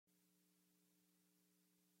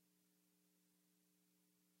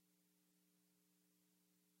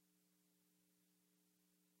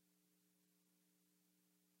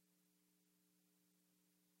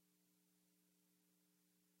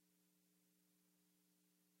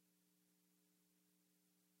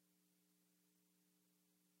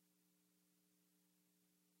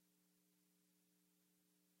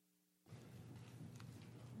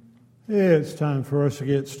It's time for us to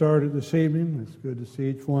get started this evening. It's good to see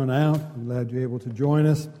each one out. I'm glad you're able to join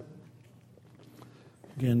us.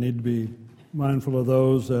 Again, need to be mindful of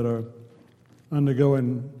those that are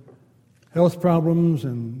undergoing health problems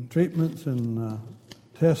and treatments and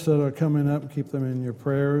tests that are coming up. Keep them in your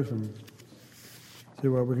prayers and see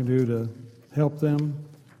what we can do to help them.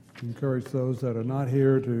 Encourage those that are not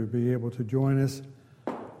here to be able to join us.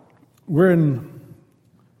 We're in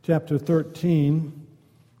chapter 13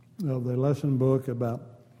 of the lesson book about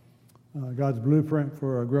God's blueprint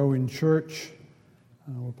for a growing church.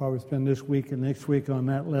 We'll probably spend this week and next week on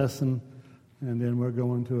that lesson, and then we're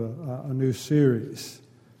going to a new series,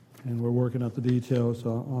 and we're working out the details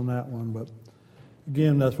on that one. But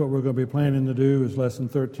again, that's what we're going to be planning to do, is lesson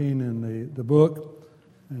 13 in the book,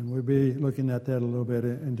 and we'll be looking at that a little bit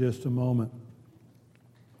in just a moment.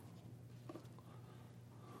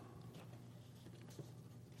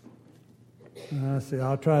 See,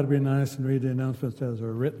 I'll try to be nice and read the announcements as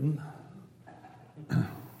they're written.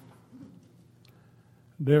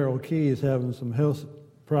 Daryl Key is having some health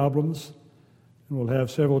problems, and we'll have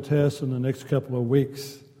several tests in the next couple of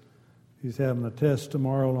weeks. He's having a test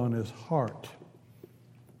tomorrow on his heart.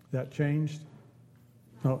 That changed?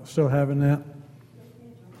 No, still having that?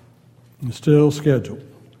 It's still scheduled.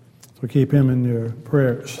 So keep him in your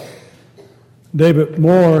prayers. David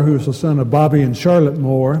Moore, who's the son of Bobby and Charlotte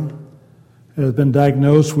Moore, has been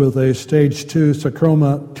diagnosed with a stage 2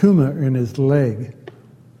 sarcoma tumor in his leg.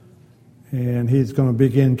 And he's going to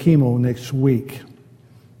begin chemo next week.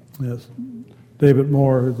 Yes, David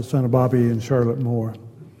Moore, the son of Bobby and Charlotte Moore.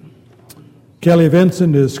 Kelly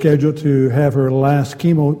Vincent is scheduled to have her last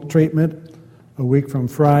chemo treatment a week from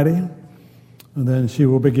Friday. And then she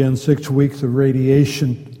will begin 6 weeks of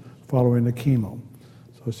radiation following the chemo.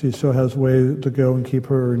 So she still has a way to go, and keep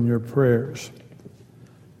her in your prayers.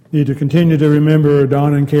 Need to continue to remember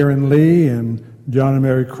Don and Karen Lee and John and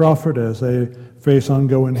Mary Crawford as they face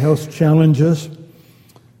ongoing health challenges.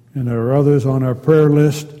 And there are others on our prayer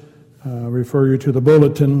list. Refer you to the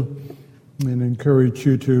bulletin and encourage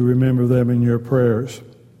you to remember them in your prayers.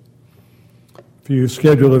 A few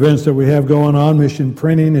scheduled events that we have going on. Mission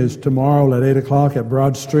Printing is tomorrow at 8 o'clock at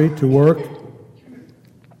Broad Street to work.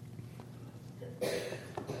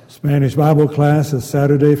 Spanish Bible class is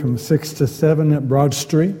Saturday from 6 to 7 at Broad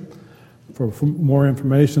Street. For more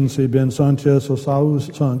information, see Ben Sanchez or Saul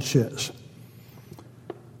Sanchez.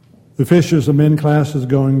 The Fishers of Men class is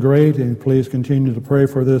going great, and please continue to pray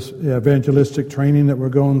for this evangelistic training that we're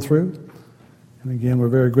going through. And again, we're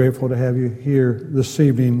very grateful to have you here this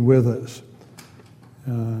evening with us.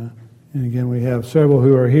 And again, we have several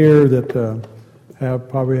who are here that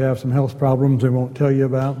probably have some health problems they won't tell you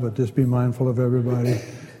about, but just be mindful of everybody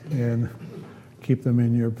and keep them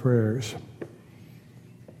in your prayers.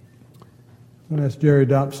 I'm going to ask Jerry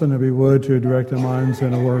Dobson, if he would, to direct our minds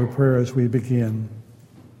in a word of prayer as we begin.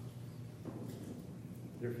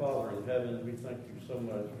 Dear Father in heaven, we thank you so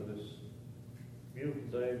much for this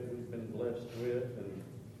beautiful day that we've been blessed with, and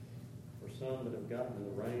for some that have gotten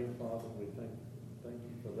the rain, Father, we thank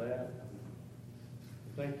you for that.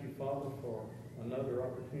 Thank you, Father, for another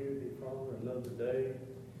opportunity, Father, another day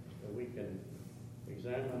that we can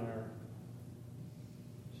examine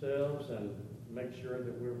ourselves and make sure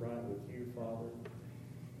that we're right with you, Father.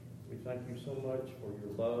 We thank you so much for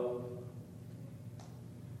your love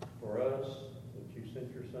for us, that you sent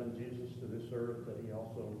your Son Jesus to this earth, that he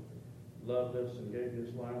also loved us and gave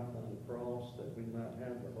his life on the cross that we might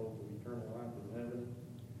have the hope of eternal life in heaven.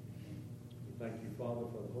 We thank you, Father,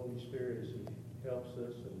 for the Holy Spirit as he helps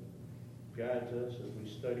us and guides us as we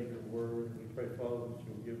study your word. We pray, Father, that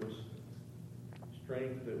you'll give us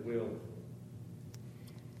strength that will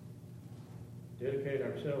dedicate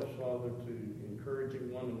ourselves, Father, to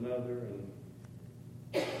encouraging one another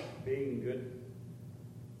and being good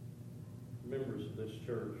members of this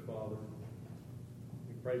church, Father.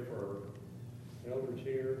 We pray for our elders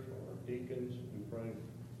here, for our deacons. We pray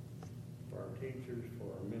for our teachers, for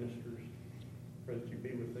our ministers. Pray that you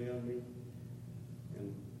be with them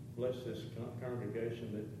and bless this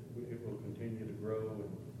congregation, that it will continue to grow and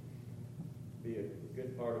be a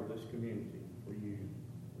good part of this community for you.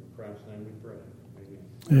 In Christ's name we pray.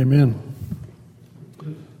 Amen.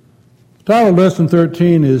 Amen. The title of Lesson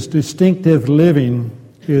 13 is Distinctive Living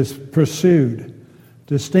is Pursued.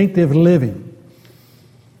 Distinctive Living.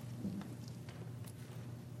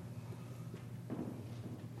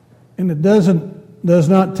 And it does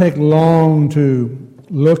not take long to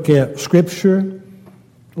look at Scripture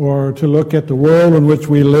or to look at the world in which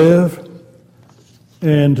we live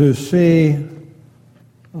and to see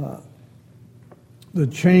the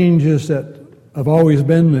changes that have always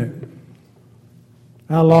been there.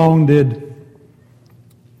 How long did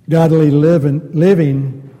godly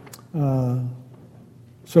living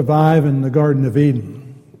survive in the Garden of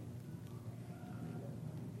Eden?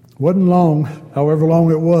 Wasn't long, however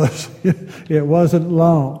long it was. It wasn't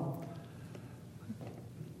long.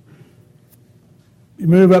 You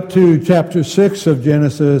move up to chapter 6 of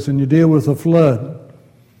Genesis and you deal with the flood.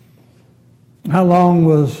 How long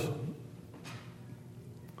was,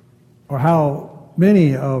 or how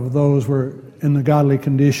many of those were in the godly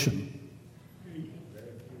condition?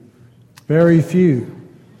 Very few.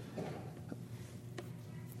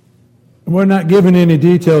 We're not given any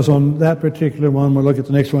details on that particular one. We'll look at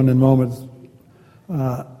the next one in a moment.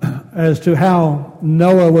 As to how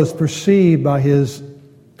Noah was perceived by his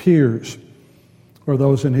peers or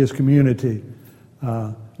those in his community.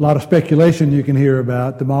 A lot of speculation you can hear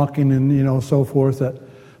about, the mocking and so forth. That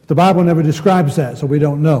the Bible never describes that, so we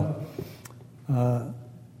don't know.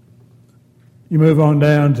 You move on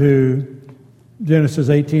down to Genesis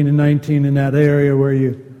 18 and 19 in that area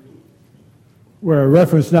where a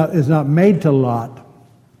reference is not made to Lot,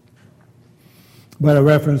 but a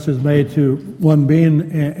reference is made to one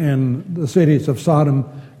being in the cities of Sodom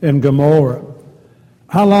and Gomorrah.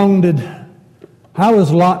 How was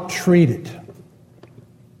Lot treated?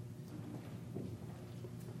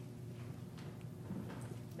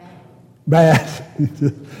 Bad.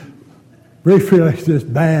 Briefly, like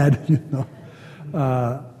just bad,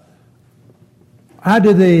 How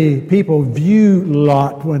did the people view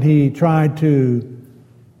Lot when he tried to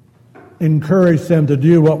encourage them to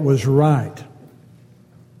do what was right? They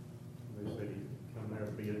said he come there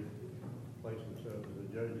to place himself as a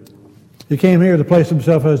judge. He came here to place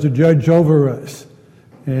himself as a judge over us,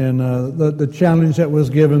 and the challenge that was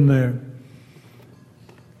given there.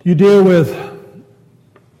 You deal with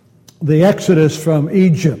the exodus from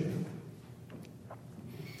Egypt,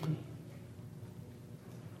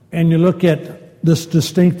 and you look at this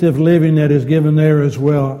distinctive living that is given there as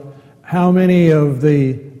well. How many of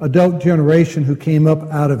the adult generation who came up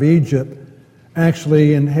out of Egypt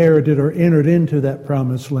actually inherited or entered into that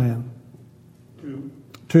promised land?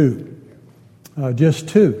 Two. Just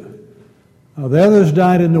two. The others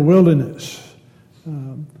died in the wilderness.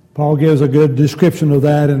 Paul gives a good description of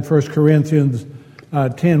that in 1 Corinthians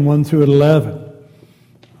 10, 1 through 11.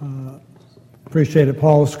 Appreciated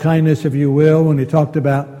Paul's kindness, if you will, when he talked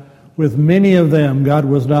about with many of them, God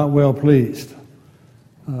was not well pleased.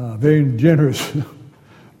 Very generous.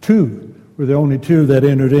 Two were the only two that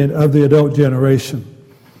entered in of the adult generation.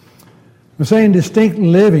 I'm saying distinct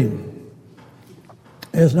living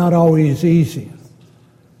is not always easy.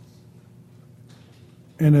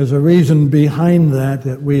 And there's a reason behind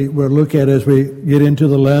that we will look at as we get into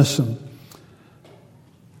the lesson.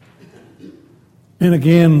 And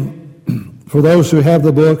again, for those who have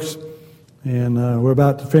the books, and we're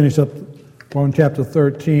about to finish up on chapter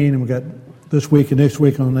 13, and we've got this week and next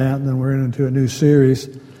week on that, and then we're into a new series.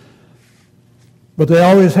 But they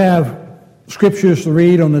always have scriptures to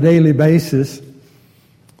read on a daily basis.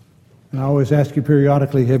 And I always ask you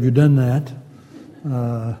periodically, have you done that?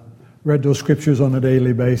 Read those scriptures on a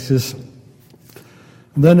daily basis. And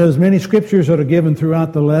then there's many scriptures that are given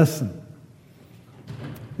throughout the lesson.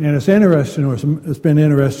 And it's interesting, or it's been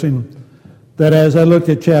interesting, that as I looked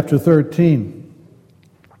at chapter 13,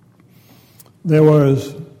 there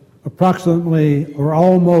was approximately or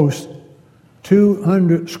almost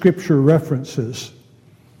 200 scripture references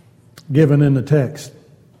given in the text.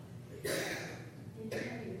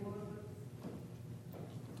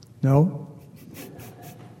 No?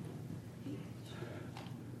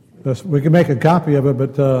 We can make a copy of it,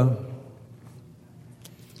 but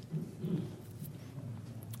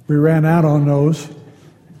we ran out on those.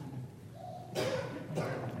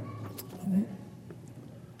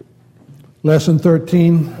 Lesson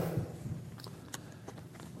 13.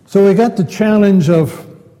 So we got the challenge of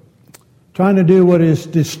trying to do what is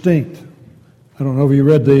distinct. I don't know if you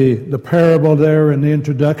read the parable there in the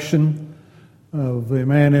introduction of the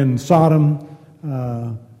man in Sodom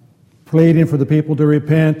pleading for the people to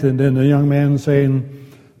repent, and then the young man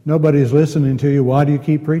saying, nobody's listening to you, why do you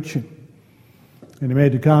keep preaching? And he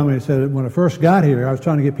made the comment, he said, when I first got here, I was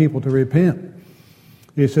trying to get people to repent.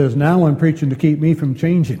 He says, now I'm preaching to keep me from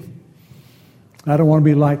changing. I don't want to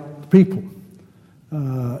be like people.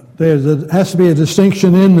 There has to be a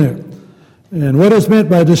distinction in there. And what is meant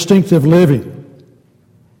by distinctive living?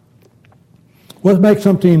 What makes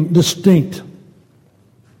something distinct?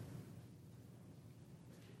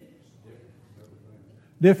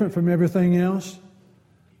 Different from everything else?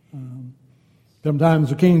 Sometimes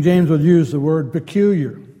the King James would use the word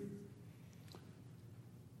peculiar.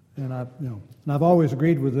 And I've always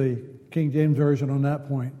agreed with the King James Version on that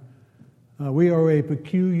point. We are a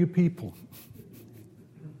peculiar people.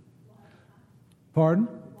 Pardon?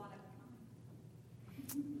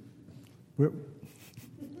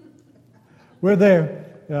 We're there.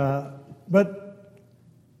 But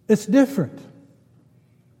it's different.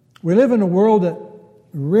 We live in a world that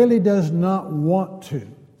really does not want to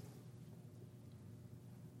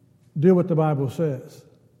do what the Bible says.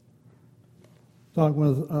 Talking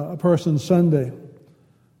with a person Sunday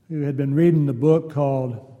who had been reading the book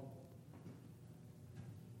called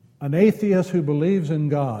An Atheist Who Believes in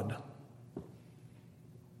God.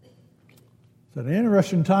 It's an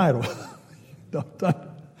interesting title.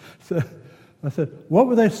 I said, what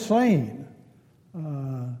were they saying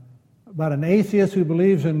about an atheist who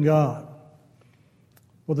believes in God?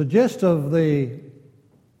 Well, the gist of the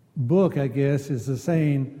book, I guess, is the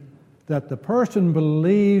saying that the person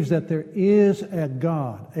believes that there is a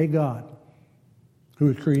God who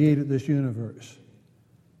has created this universe,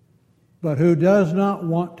 but who does not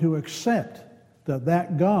want to accept that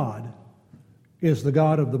that God is the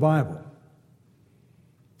God of the Bible,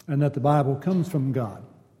 and that the Bible comes from God.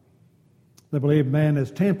 They believe man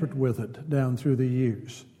has tampered with it down through the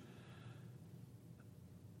years.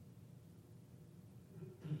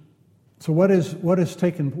 So what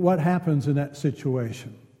happens in that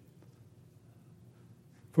situation?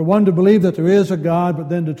 For one to believe that there is a God, but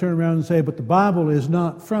then to turn around and say, but the Bible is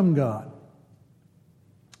not from God.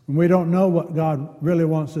 And we don't know what God really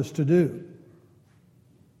wants us to do.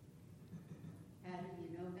 How do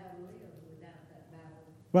you know how to live without that Bible?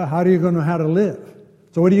 Well, how do you know how to live?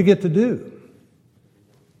 So what do you get to do?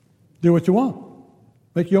 Do what you want.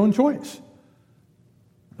 Make your own choice.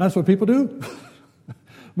 That's what people do.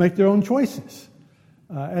 Make their own choices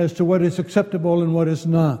as to what is acceptable and what is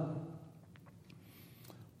not.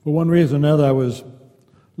 For one reason or another, I was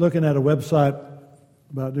looking at a website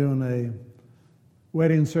about doing a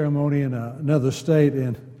wedding ceremony in another state,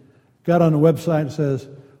 and got on the website and says,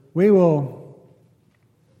 we will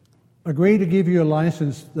agree to give you a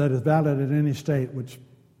license that is valid in any state, which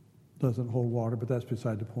doesn't hold water, but that's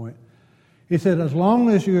beside the point. He said, as long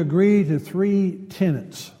as you agree to 3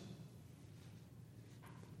 tenets.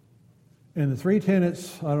 And the 3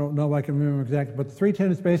 tenets, I don't know if I can remember exactly, but the 3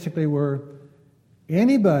 tenets basically were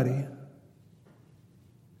anybody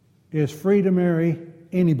is free to marry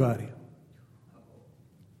anybody.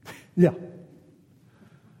 Yeah.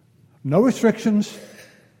 No restrictions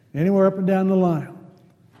anywhere up and down the line.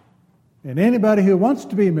 And anybody who wants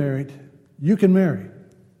to be married, you can marry.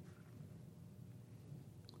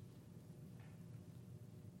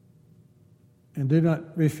 And do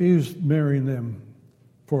not refuse marrying them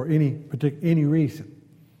for any reason.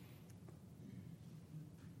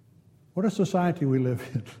 What a society we live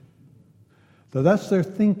in. So that's their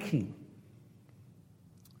thinking.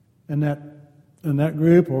 And that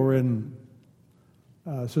group, or in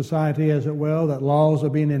society as it will, that laws are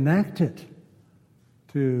being enacted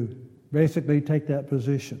to basically take that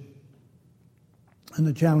position. And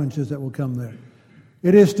the challenges that will come there.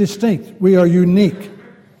 It is distinct. We are unique.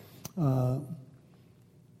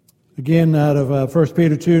 Again, out of 1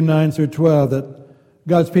 Peter 2, 9 through 12, that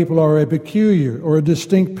God's people are a peculiar or a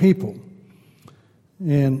distinct people.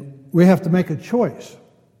 And we have to make a choice.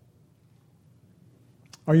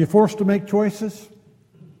 Are you forced to make choices?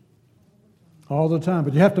 All the time,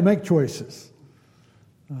 but you have to make choices.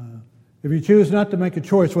 If you choose not to make a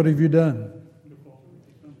choice, what have you done?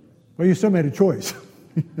 Well, you still made a choice.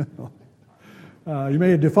 You may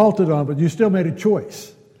have defaulted on, but you still made a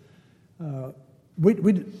choice.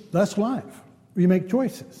 That's life. You make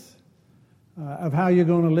choices of how you're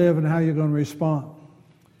going to live and how you're going to respond.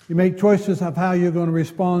 You make choices of how you're going to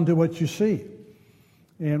respond to what you see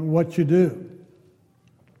and what you do,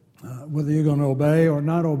 whether you're going to obey or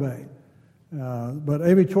not obey. But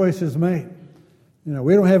every choice is made. You know,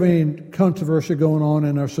 we don't have any controversy going on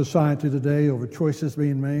in our society today over choices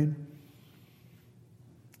being made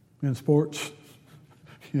in sports.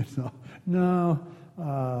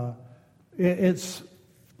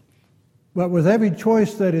 But with every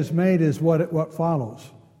choice that is made is what follows.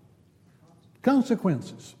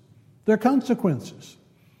 Consequences. There are consequences.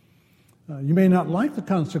 You may not like the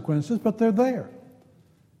consequences, but they're there,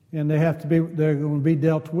 and they're going to be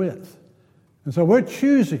dealt with. And so we're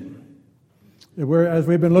choosing. As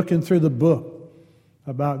we've been looking through the book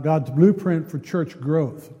about God's blueprint for church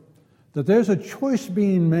growth, that there's a choice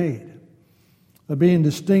being made of being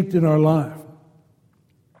distinct in our life.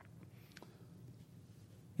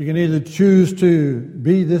 You can either choose to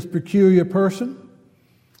be this peculiar person,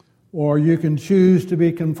 or you can choose to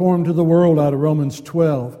be conformed to the world out of Romans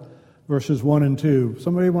 12, verses 1 and 2.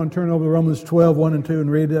 Somebody want to turn over to Romans 12, 1 and 2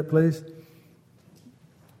 and read that, please?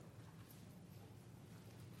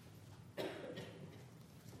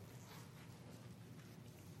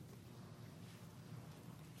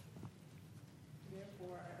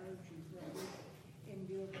 Therefore, I urge you, brothers, in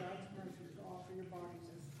view of God's mercy, to offer your bodies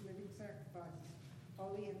as living sacrifices,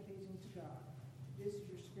 holy and pleasing to God. This is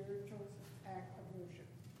your spiritual act of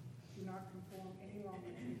worship. Do not conform any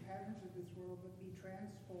longer to the patterns of this world, but be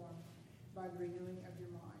transformed by the renewing of your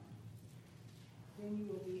mind. Then you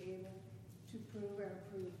will be able to prove and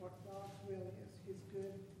approve what God's will is, his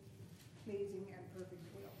good, pleasing, and perfect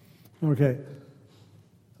will. Okay.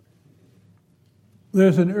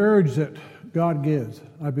 There's an urge that God gives.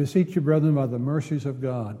 I beseech you, brethren, by the mercies of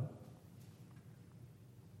God.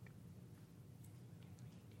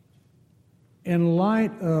 In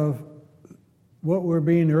light of what we're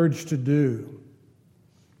being urged to do,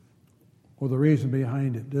 or the reason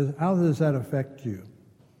behind it, how does that affect you?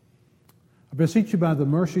 I beseech you by the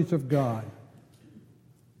mercies of God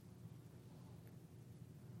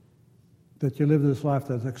that you live this life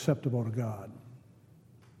that's acceptable to God.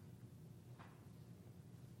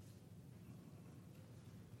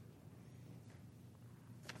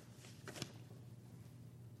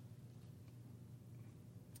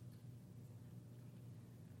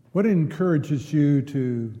 What encourages you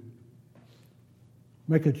to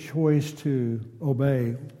make a choice to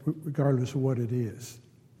obey, regardless of what it is?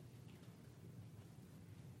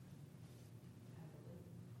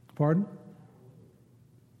 Pardon?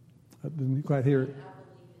 I didn't quite hear it.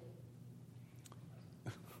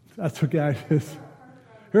 That's what God is.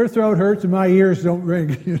 Her throat hurts and my ears don't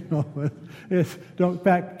ring, you know. Don't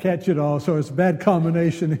catch it all, so it's a bad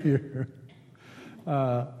combination here.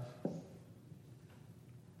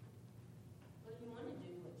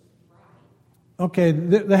 Okay,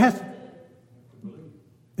 there has to,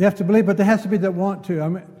 you have to believe, but there has to be that want to. I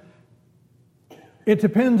mean, it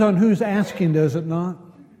depends on who's asking, does it not?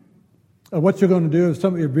 What you're going to do, if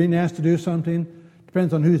you're being asked to do something,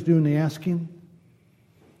 depends on who's doing the asking.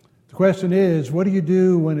 The question is, what do you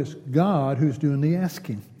do when it's God who's doing the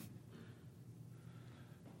asking?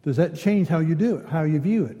 Does that change how you do it, how you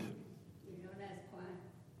view it? You don't ask why.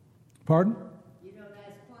 Pardon? You don't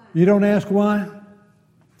ask why. You don't ask why?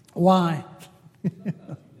 Why?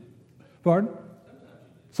 Pardon?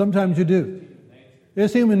 Sometimes you do.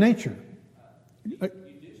 It's human nature. You do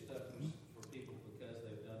stuff for people because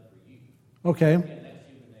they've done for you. Okay. And that's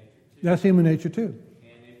human nature too. That's human nature too.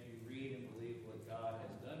 And if you read and believe what God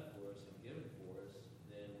has done for us and given for us,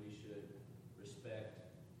 then we should respect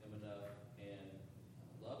Him enough and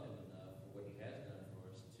love Him enough for what He has done for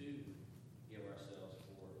us to give ourselves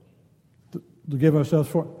for Him. To give ourselves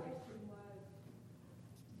for.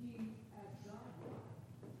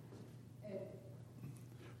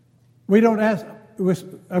 We don't ask.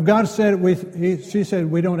 God said she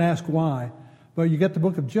said we don't ask why, but you get the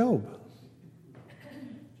book of Job.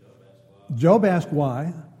 Job asked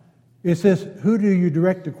why. It says, who do you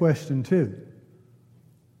direct the question to?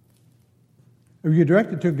 If you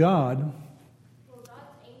direct it to God. Well,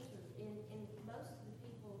 God's answers in most of the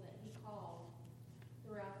people that He called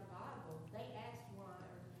throughout the Bible, they asked why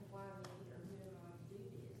they or who am I to do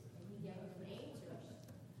this, and He gave them answers.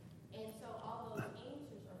 And so all those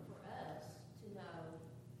answers are for us to know,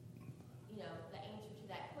 the answer to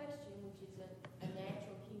that question, which is a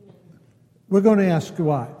natural human. We're going to ask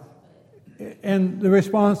why. And the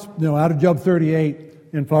response, out of Job 38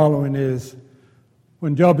 and following is,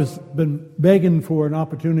 when Job has been begging for an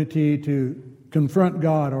opportunity to confront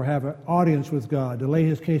God or have an audience with God, to lay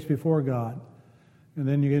his case before God. And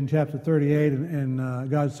then you get in chapter 38 and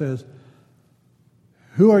God says,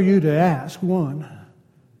 who are you to ask? One.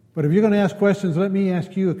 But if you're going to ask questions, let me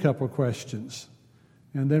ask you a couple of questions.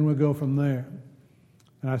 And then we'll go from there.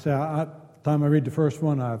 And I say, time I read the first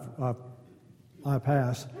one, I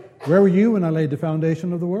pass. Where were you when I laid the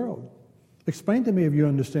foundation of the world? Explain to me if you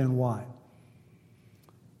understand why.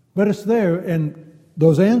 But it's there, and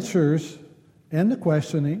those answers and the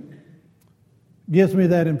questioning gives me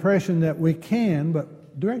that impression that we can,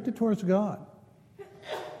 but direct it towards God.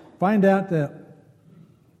 Find out that,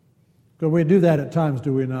 because we do that at times,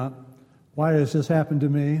 do we not? Why has this happened to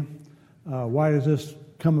me? Why does this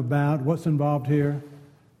come about? What's involved here?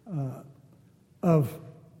 Of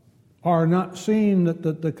are not seeing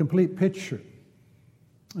the complete picture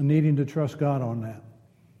and needing to trust God on that.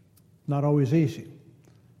 Not always easy.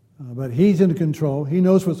 But He's in control. He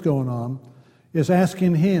knows what's going on. Is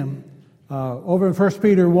asking Him. Over in 1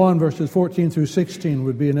 Peter 1, verses 14 through 16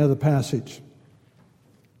 would be another passage.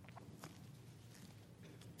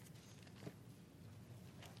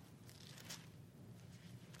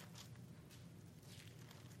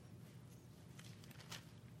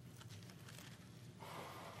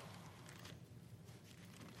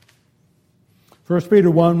 1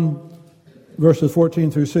 Peter 1, verses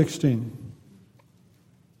 14 through 16.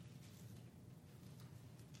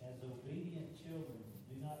 As obedient children,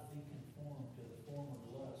 do not be conformed to the former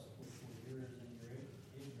lust which were yours in your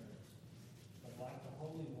ignorance. But like the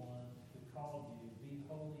Holy One who called you, be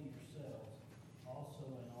holy yourselves also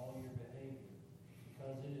in all your behavior.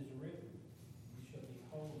 Because it is written, you shall be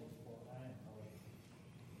holy, for I am holy.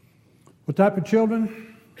 What type of children?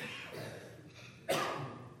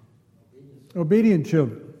 Obedient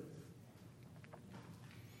children.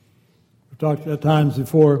 We've talked at times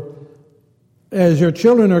before, as your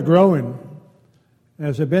children are growing,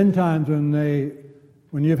 as there have been times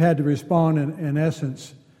when you've had to respond in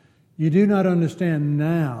essence, you do not understand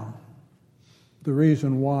now the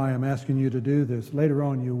reason why I'm asking you to do this. Later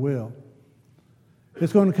on you will.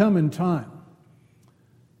 It's going to come in time.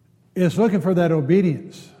 It's looking for that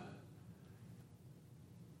obedience.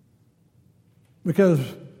 Because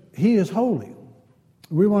He is holy.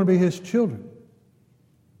 We want to be His children.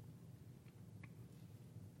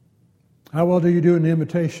 How well do you do in the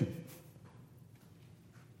imitation?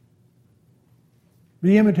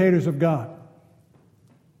 Be imitators of God.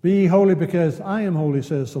 Be ye holy because I am holy,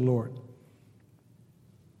 says the Lord.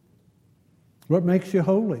 What makes you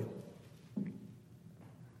holy?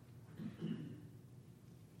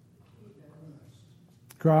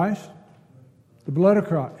 Christ? The blood of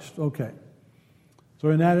Christ. Okay. So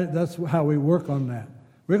in that's how we work on that.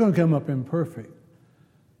 We're going to come up imperfect.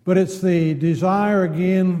 But it's the desire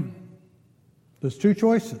again. There's two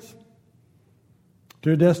choices,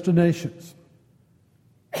 two destinations.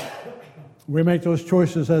 We make those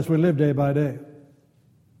choices as we live day by day.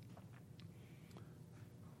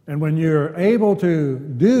 And when you're able to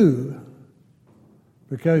do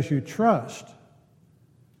because you trust,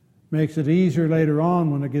 makes it easier later on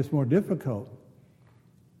when it gets more difficult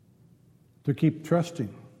to keep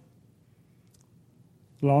trusting.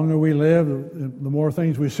 The longer we live, the more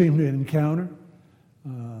things we seem to encounter.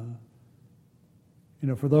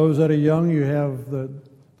 For those that are young, you have the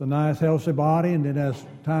nice, healthy body, and then as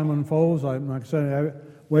time unfolds, like I said, I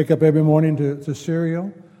wake up every morning to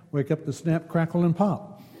cereal, wake up to snap, crackle, and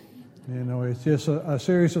pop. It's just a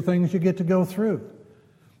series of things you get to go through.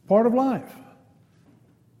 Part of life.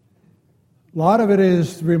 A lot of it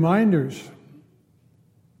is reminders.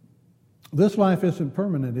 This life isn't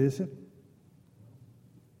permanent, is it?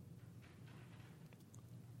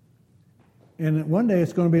 And one day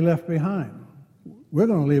it's going to be left behind. We're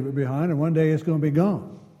going to leave it behind, and one day it's going to be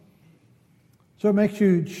gone. So it makes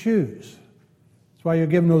you choose. That's why you're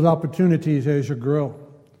given those opportunities as you grow.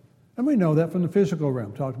 And we know that from the physical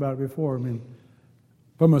realm. Talked about it before.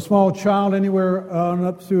 From a small child anywhere on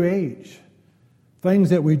up through age. Things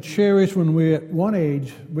that we cherish when we're at one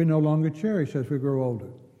age, we no longer cherish as we grow older.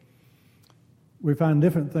 We find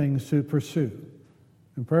different things to pursue.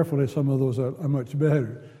 And prayerfully, some of those are much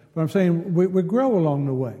better. But I'm saying we grow along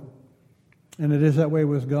the way. And it is that way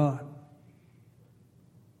with God.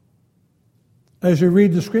 As you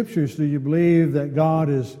read the Scriptures, do you believe that God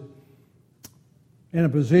is in a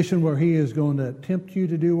position where He is going to tempt you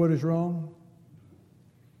to do what is wrong?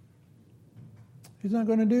 He's not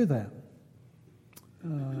going to do that.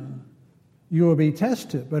 You will be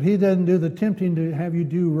tested, but He doesn't do the tempting to have you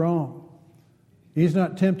do wrong. He's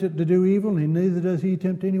not tempted to do evil, and neither does He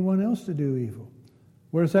tempt anyone else to do evil.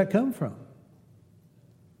 Where does that come from?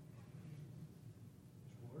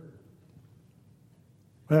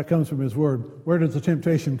 That comes from His Word. Where does the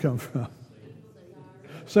temptation come from?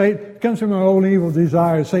 Satan. It comes from our old evil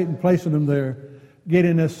desires. Satan placing them there,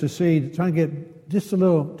 getting us to see, trying to get just a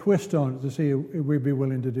little twist on it to see if we'd be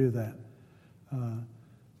willing to do that.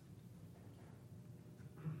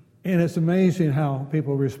 And it's amazing how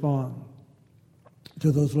people respond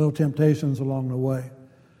to those little temptations along the way.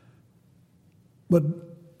 But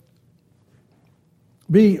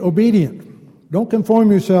be obedient. Don't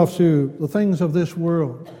conform yourself to the things of this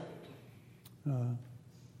world.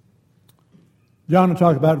 John will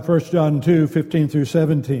talk about 1 John 2, 15 through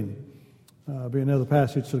 17. Be another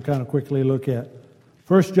passage to kind of quickly look at.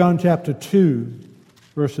 1 John chapter 2,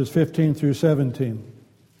 verses 15 through 17.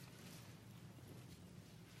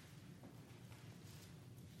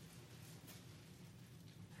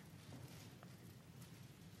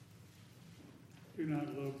 Do not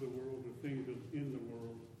love the world or things in the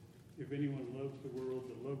world. If anyone loves the world,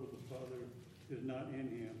 the love of the Father is not in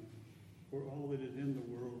him. For all that is in the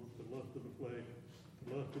world, the lust of the flesh,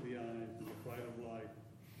 the lust of the eyes, and the pride of life,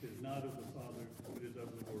 is not of the Father, but is of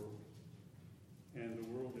the world. And the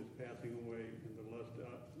world is passing away, and the lust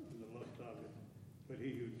of it. But he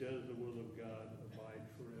who does the will of God abides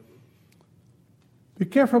forever. Be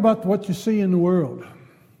careful about what you see in the world.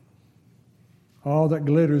 All that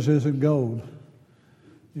glitters isn't gold.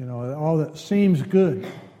 You know, all that seems good.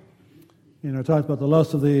 You know, it talks about the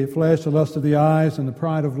lust of the flesh, the lust of the eyes, and the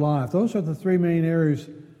pride of life. Those are the three main areas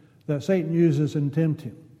that Satan uses in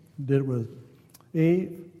tempting. He did it with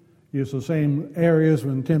Eve. Used the same areas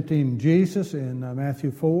when tempting Jesus in Matthew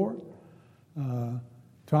 4.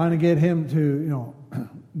 Trying to get him to,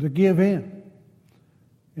 to give in.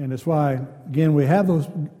 And it's why, again, we have those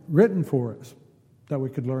written for us that we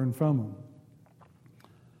could learn from them.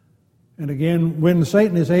 And again, when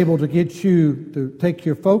Satan is able to get you to take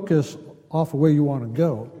your focus off of where you want to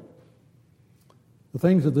go, the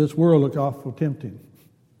things of this world look awful tempting.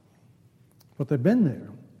 But they've been there.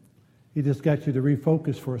 He just got you to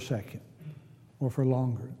refocus for a second or for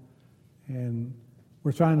longer. And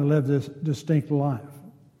we're trying to live this distinct life.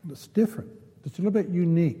 It's different. It's a little bit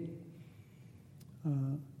unique.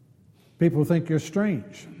 People think you're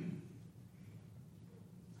strange.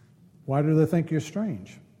 Why do they think you're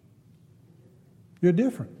strange? You're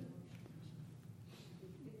different.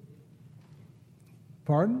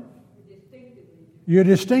 Pardon? You're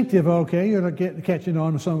distinctive, okay. You're not catching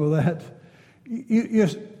on to some of that. You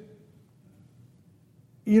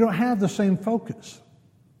don't have the same focus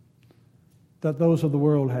that those of the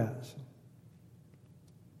world has.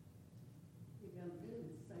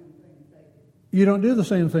 You don't do the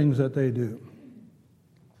same things that they do.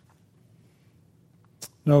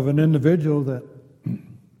 Now, of an individual that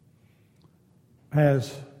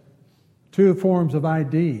has two forms of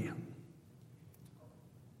ID,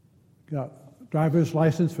 got driver's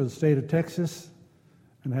license for the state of Texas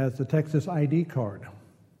and has the Texas ID card.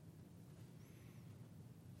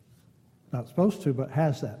 Not supposed to, but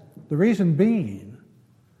has that. The reason being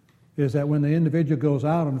is that when the individual goes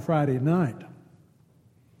out on Friday night,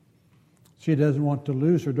 she doesn't want to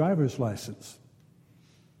lose her driver's license.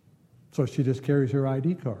 So she just carries her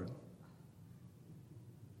ID card.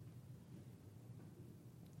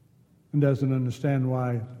 And doesn't understand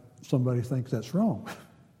why somebody thinks that's wrong.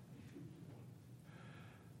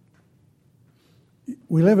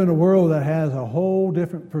 We live in a world that has a whole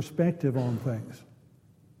different perspective on things.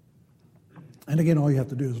 And again, all you have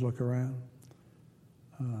to do is look around.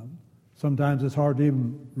 Sometimes it's hard to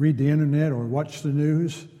even read the internet or watch the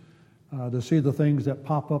news to see the things that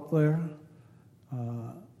pop up there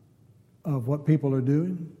of what people are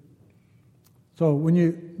doing. So when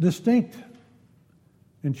you distinct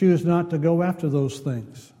and choose not to go after those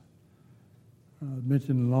things. I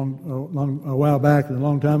mentioned a while back, a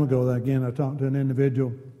long time ago, that again, I talked to an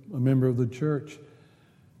individual, a member of the church,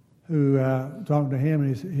 who talked to him,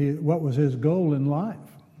 and what was his goal in life?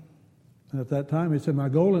 And at that time, he said, my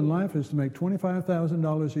goal in life is to make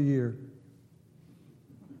 $25,000 a year.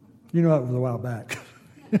 You know, that was a while back.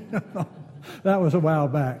 That was a while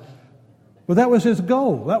back. But that was his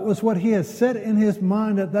goal. That was what he had set in his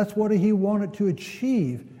mind, that's what he wanted to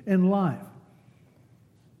achieve in life.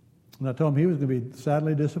 And I told him he was going to be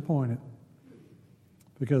sadly disappointed.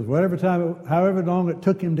 Because however long it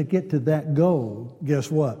took him to get to that goal, guess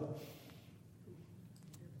what?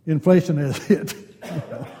 Inflation has hit.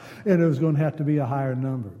 And it was going to have to be a higher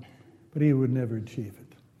number. But he would never achieve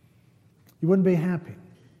it. He wouldn't be happy.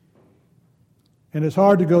 And it's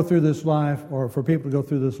hard to go through this life, or for people to go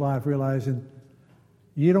through this life realizing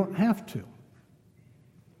you don't have to.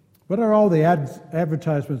 What are all the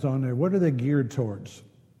advertisements on there? What are they geared towards?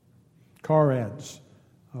 Car ads,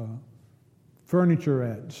 furniture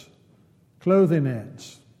ads, clothing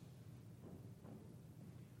ads.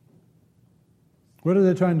 What are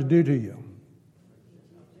they trying to do to you?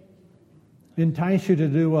 Entice you to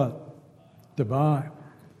do what? To buy.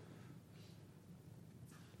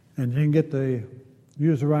 And you can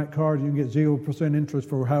use the right card, you can get 0% interest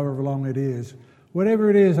for however long it is. Whatever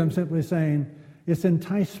it is, I'm simply saying it's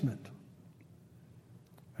enticement.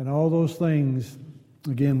 And all those things,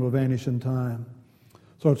 again, will vanish in time.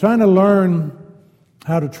 So trying to learn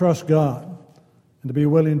how to trust God and to be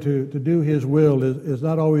willing to do His will is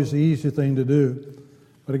not always the easy thing to do.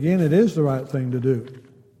 But again, it is the right thing to do.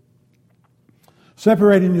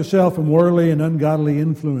 Separating yourself from worldly and ungodly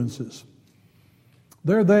influences.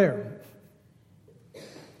 They're there.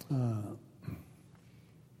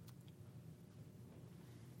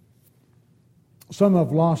 Some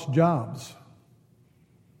have lost jobs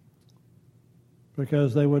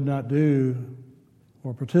because they would not do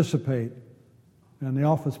or participate in the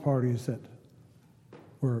office parties that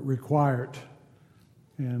were required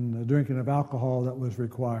and the drinking of alcohol that was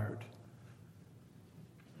required.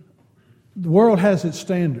 The world has its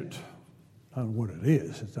standards. I don't know what it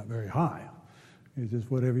is. It's not very high. It's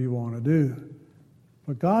just whatever you want to do.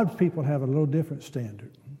 But God's people have a little different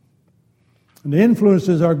standard. And the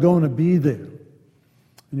influences are going to be there.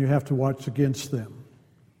 and you have to watch against them.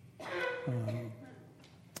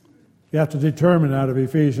 You have to determine out of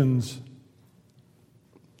Ephesians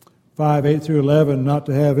 5, 8 through 11, not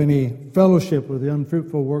to have any fellowship with the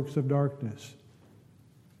unfruitful works of darkness.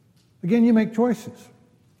 Again, you make choices.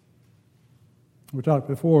 We talked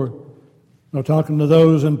before, talking to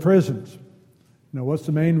those in prisons. What's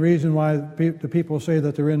the main reason why the people say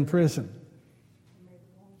that they're in prison?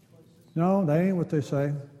 No, that ain't what they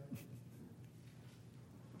say.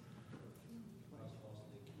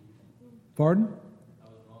 Pardon?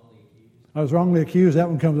 I was wrongly accused. That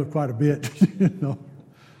one comes up quite a bit.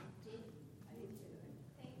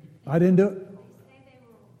 I didn't do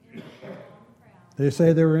it. They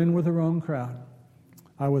say they were in with the wrong crowd.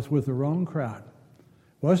 I was with the wrong crowd.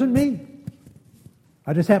 Wasn't me.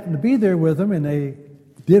 I just happened to be there with them, and they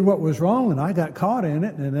did what was wrong, and I got caught in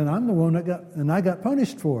it, and then I'm the one I got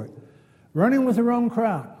punished for it. Running with the wrong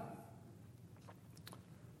crowd.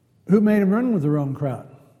 Who made him run with the wrong crowd?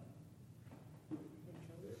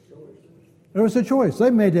 It was a choice. They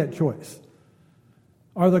made that choice.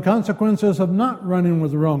 Are the consequences of not running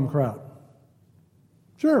with the wrong crowd?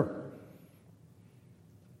 Sure.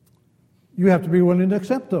 You have to be willing to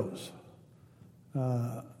accept those.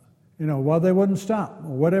 While they wouldn't stop,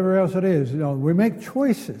 or whatever else it is. We make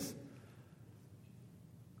choices.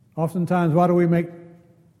 Oftentimes, why do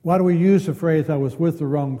we use the phrase, I was with the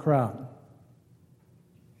wrong crowd?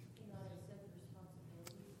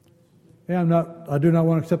 I do not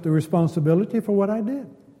want to accept the responsibility for what I did.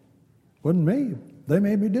 Wasn't me. They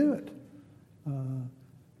made me do it.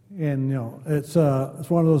 It's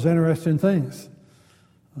one of those interesting things.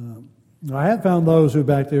 I have found those who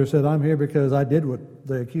back there said, I'm here because I did what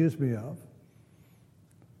they accused me of.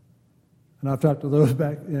 And I've talked to those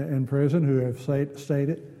back in prison who have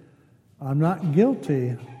stated, I'm not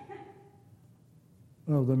guilty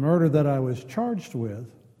of the murder that I was charged with,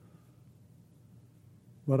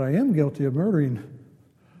 but I am guilty of murdering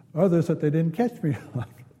others that they didn't catch me on.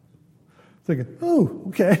 Thinking, oh,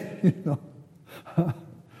 okay,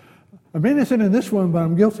 I'm innocent in this one, but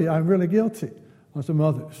I'm guilty. I'm really guilty on some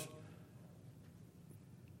others.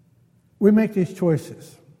 We make these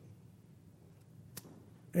choices.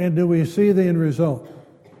 And do we see the end result?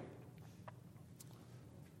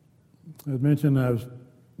 As mentioned,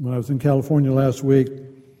 when I was in California last week,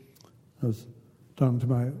 I was talking to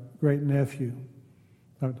my great nephew,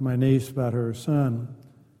 talking to my niece about her son,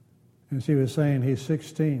 and she was saying he's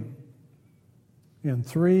 16. And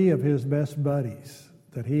 3 of his best buddies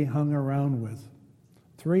that he hung around with,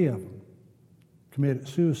 3 of them committed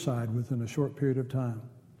suicide within a short period of time.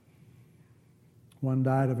 One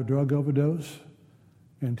died of a drug overdose,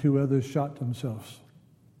 and 2 others shot themselves.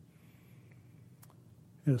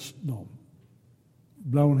 It's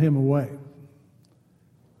blown him away.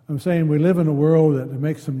 I'm saying we live in a world that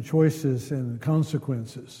makes some choices and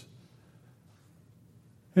consequences.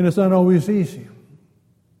 And it's not always easy.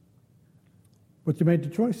 But you made the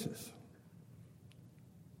choices.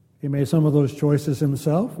 He made some of those choices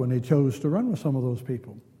himself when he chose to run with some of those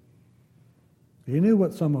people. He knew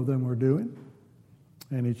what some of them were doing,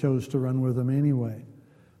 and he chose to run with them anyway.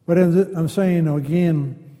 But I'm saying,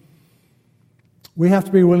 again, we have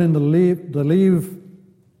to be willing to leave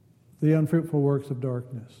the unfruitful works of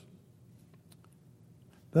darkness.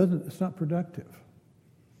 It's not productive.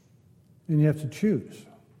 And you have to choose.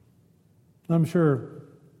 I'm sure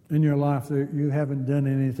in your life that you haven't done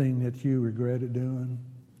anything that you regretted doing,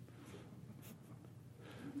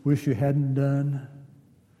 wish you hadn't done.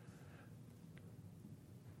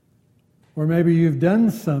 Or maybe you've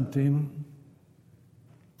done something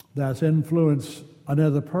that's influenced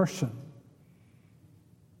another person,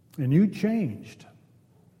 and you changed,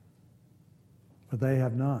 but they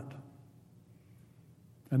have not.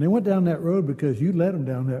 And they went down that road because you led them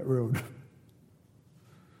down that road.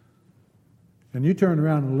 And you turned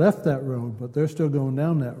around and left that road, but they're still going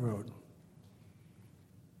down that road.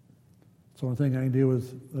 So the only thing I can do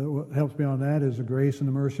with what helps me on that is the grace and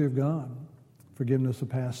the mercy of God, forgiveness of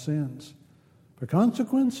past sins. The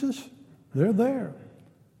consequences, they're there.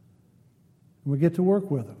 We get to work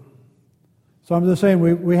with them. So I'm just saying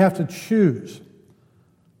we have to choose.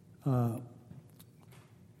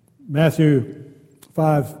 Matthew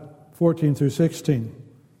 5:14 through 16.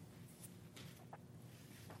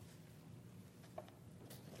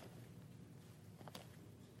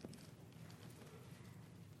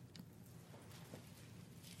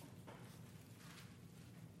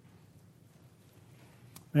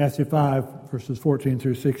 Matthew 5, verses 14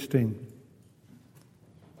 through 16.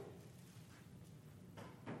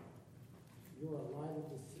 You are a light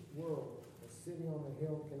of the world. A city on the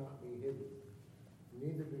hill cannot be hidden.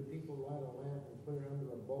 Neither do people light a lamp and put it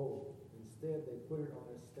under a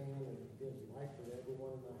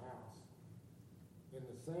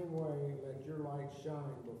the same way, let your light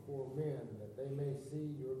shine before men, that they may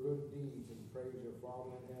see your good deeds and praise your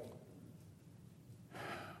Father in heaven.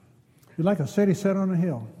 You're like a city set on a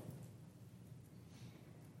hill.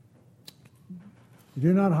 You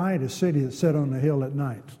do not hide a city that's set on a hill at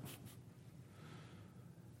night.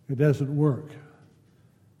 It doesn't work.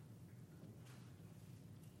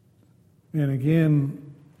 And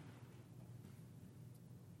again,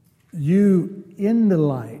 you in the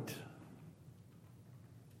light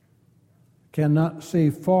cannot see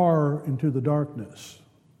far into the darkness.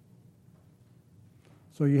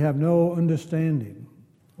 So you have no understanding,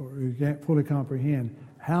 or you can't fully comprehend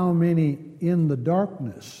how many in the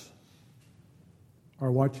darkness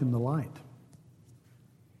are watching the light.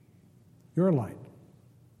 Your light.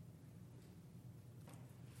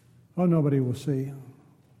 Oh, nobody will see.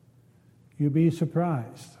 You'd be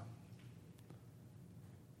surprised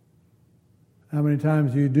how many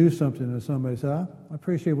times you do something and somebody says, I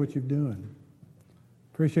appreciate what you're doing.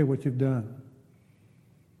 Appreciate what you've done.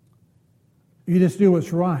 You just do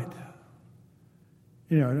what's right.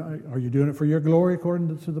 You know, are you doing it for your glory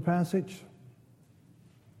according to the passage?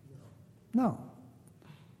 No.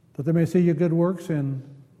 That they may see your good works and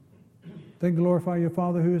then glorify your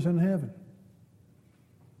Father who is in heaven.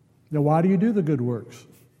 Now, why do you do the good works?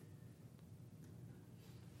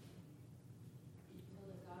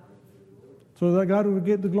 So that God would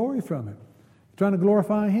get the glory from it. Trying to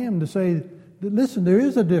glorify Him, to say, listen, there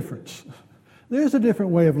is a difference. There is a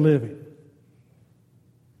different way of living.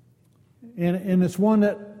 And it's one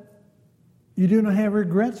that you do not have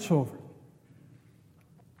regrets over.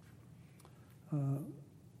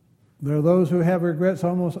 There are those who have regrets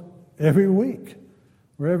almost every week,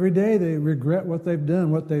 or every day they regret what they've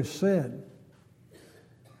done, what they've said.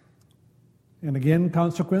 And again,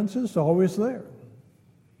 consequences always there.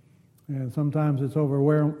 And sometimes it's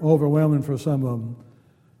overwhelming for some of them.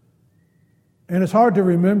 And it's hard to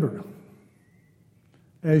remember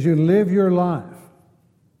as you live your life.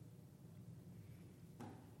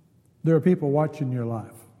 There are people watching your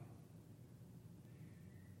life.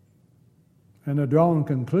 And they're drawing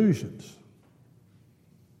conclusions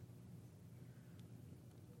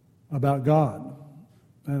about God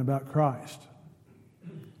and about Christ.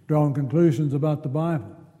 Drawing conclusions about the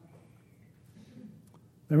Bible.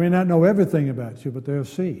 They may not know everything about you, but they'll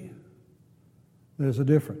see there's a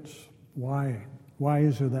difference. Why? Why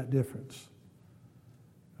is there that difference?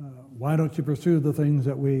 Why don't you pursue the things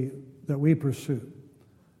that we pursue?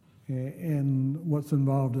 And what's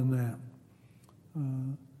involved in that?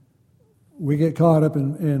 We get caught up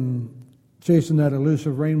in chasing that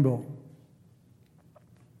elusive rainbow.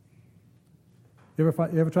 You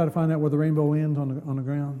ever try to find out where the rainbow ends on the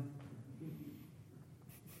ground?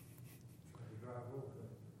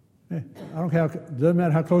 I don't care. It doesn't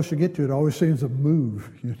matter how close you get to it. It always seems to move.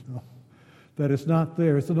 You know, that it's not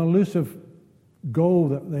there. It's an elusive goal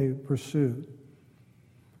that they pursue.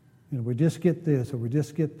 You know, we just get this or we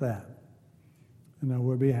just get that, and then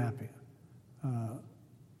we'll be happy.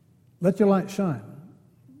 Let your light shine.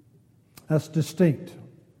 That's distinct.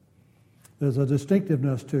 There's a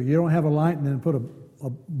distinctiveness to it. You don't have a light and then put a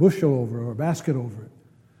bushel over it or a basket over it.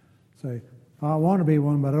 Say, I want to be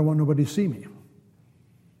one, but I don't want nobody to see me.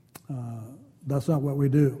 That's not what we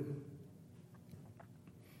do.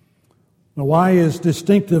 Now, why is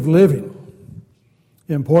distinctive living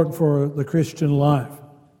important for the Christian life?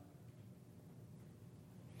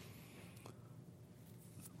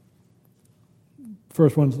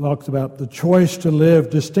 First one talks about the choice to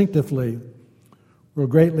live distinctively will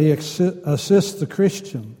greatly assist the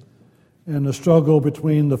Christian in the struggle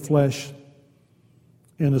between the flesh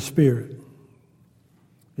and the spirit.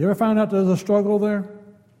 You ever found out there's a struggle there?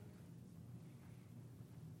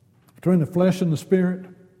 Between the flesh and the spirit?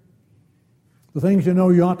 The things you know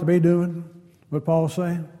you ought to be doing, what Paul's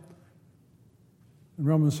saying? In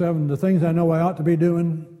Romans 7, the things I know I ought to be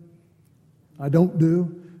doing, I don't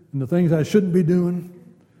do. And the things I shouldn't be doing,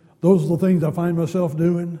 those are the things I find myself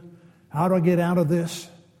doing. How do I get out of this?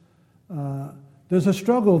 There's a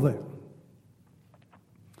struggle there.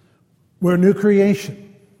 We're a new creation.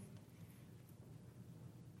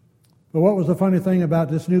 But what was the funny thing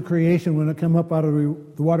about this new creation when it came up out of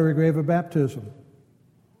the watery grave of baptism?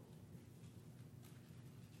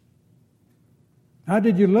 How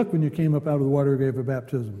did you look when you came up out of the watery grave of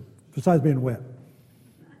baptism, besides being wet?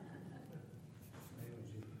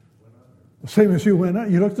 The same as you went up.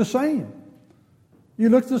 You look the same. You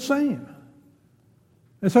look the same.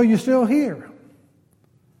 And so you're still here.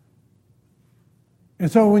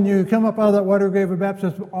 And so when you come up out of that water grave of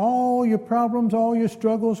baptism, all your problems, all your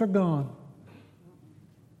struggles are gone.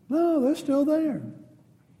 No, they're still there.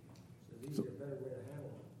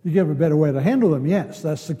 You give a better way to handle them, yes,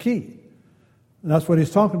 that's the key. And that's what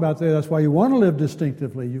he's talking about there. That's why you want to live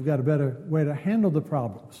distinctively. You've got a better way to handle the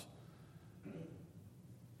problems.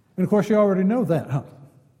 And of course, you already know that, huh?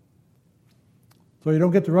 So you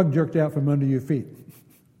don't get the rug jerked out from under your feet.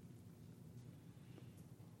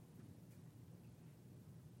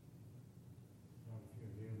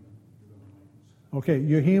 Okay,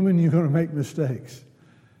 you're human, you're going to make mistakes.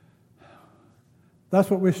 That's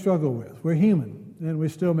what we struggle with. We're human, and we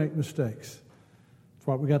still make mistakes. That's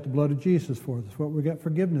what we got the blood of Jesus for. That's what we got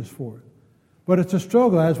forgiveness for. But it's a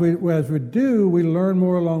struggle. As we do, we learn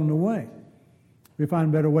more along the way. We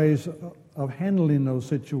find better ways of handling those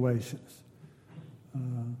situations.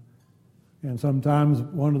 And sometimes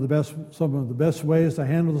some of the best ways to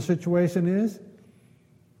handle the situation is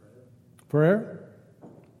prayer.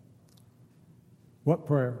 What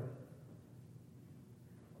prayer?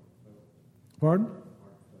 Pardon?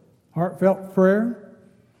 Heartfelt prayer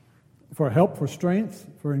for help, for strength,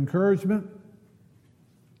 for encouragement.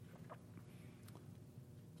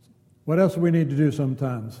 What else do we need to do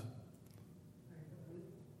sometimes?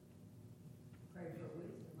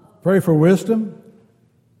 Pray for wisdom.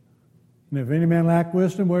 And if any man lack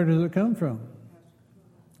wisdom, where does it come from?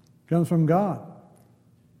 It comes from God,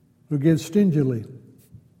 who gives stingily.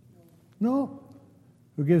 No,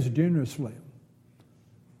 who gives generously.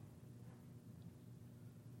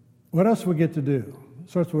 What else do we get to do? It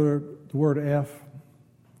starts with the word F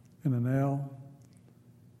and an L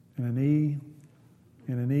and an E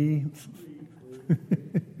and an E.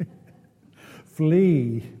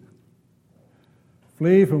 Flee.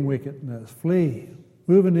 Flee from wickedness. Flee.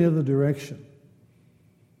 Move in the other direction.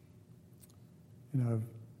 You know,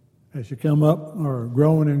 as you come up or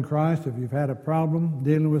growing in Christ, if you've had a problem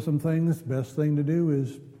dealing with some things, the best thing to do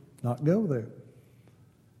is not go there.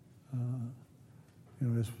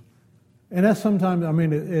 And that's sometimes,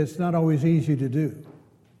 it's not always easy to do.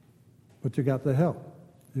 But you got the help.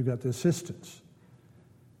 You've got the assistance.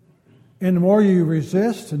 And the more you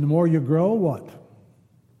resist and the more you grow, what?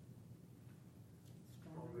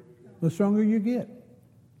 The stronger you get.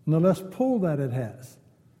 And the less pull that it has.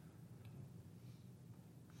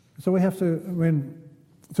 So we have to,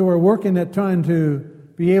 so we're working at trying to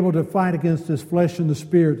be able to fight against this flesh and the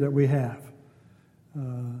spirit that we have.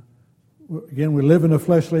 Again, we live in a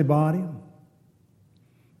fleshly body.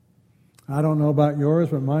 I don't know about yours,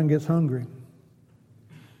 but mine gets hungry.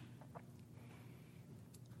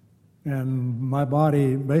 And my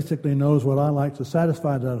body basically knows what I like to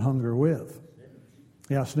satisfy that hunger with.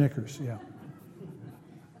 Yeah, Snickers, yeah.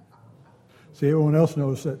 See, everyone else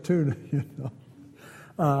knows that too, you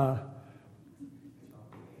know.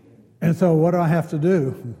 And so what do I have to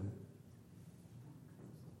do?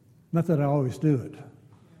 Not that I always do it.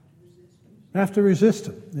 I have to resist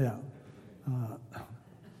it, yeah.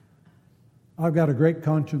 I've got a great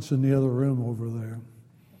conscience in the other room over there.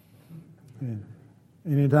 And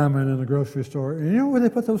anytime I'm in the grocery store, and you know where they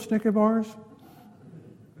put those Snicker bars?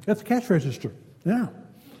 That's the cash register, yeah.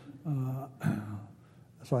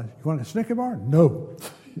 So you want a Snicker bar? No.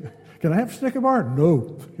 Can I have a Snicker bar?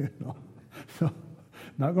 No. You know, so,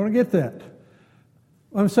 not going to get that.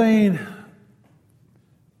 I'm saying,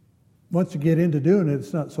 once you get into doing it,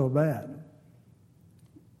 it's not so bad.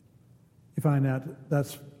 You find out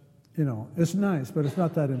that's, you know, it's nice, but it's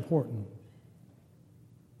not that important.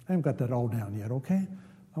 I haven't got that all down yet, okay?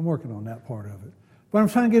 I'm working on that part of it. But I'm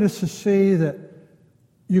trying to get us to see that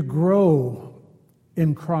you grow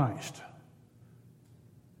in Christ.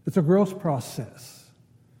 It's a growth process.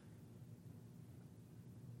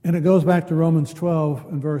 And it goes back to Romans 12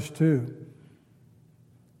 and verse 2.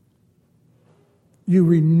 You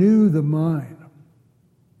renew the mind.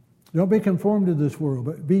 Don't be conformed to this world,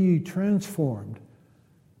 but be ye transformed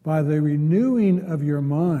by the renewing of your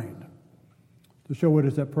mind to show what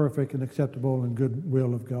is that perfect and acceptable and good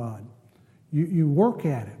will of God. You work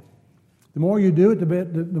at it. The more you do it,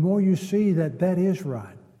 the more you see that that is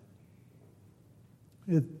right.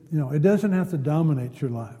 It doesn't have to dominate your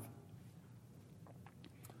life.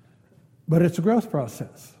 But it's a growth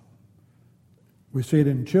process. We see it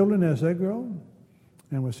in children as they grow,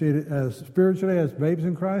 and we see it as spiritually, as babes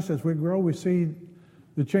in Christ. As we grow, we see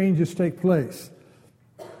the changes take place.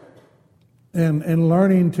 And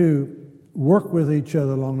learning to work with each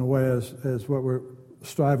other along the way as what we're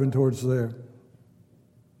striving towards there.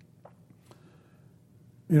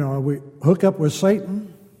 You know, we hook up with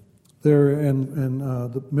Satan there in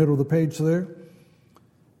the middle of the page there.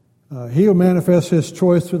 He'll manifest his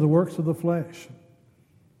choice through the works of the flesh.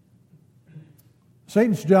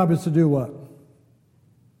 Satan's job is to do what?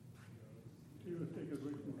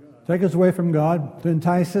 Take us away from God, to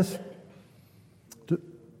entice us,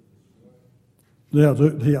 Yeah,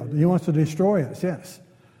 he wants to destroy us, yes.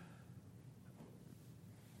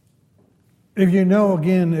 If you know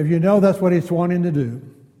that's what he's wanting to do,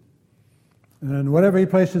 and whatever he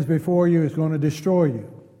places before you is going to destroy you,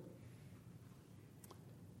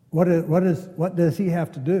 what does he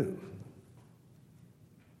have to do?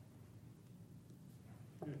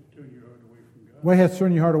 Turn your heart away from God. Well, he has to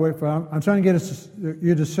turn your heart away from. I'm trying to get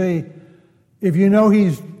you to see, if you know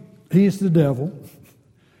he's the devil,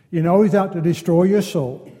 you know he's out to destroy your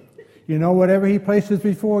soul, you know whatever he places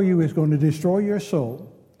before you is going to destroy your soul.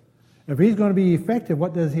 If he's going to be effective,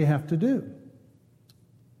 what does he have to do?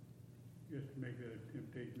 He has to make it a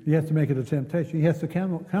temptation. He has to make it a temptation. He has to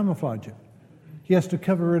camouflage it. He has to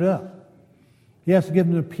cover it up. He has to give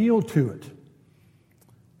an appeal to it.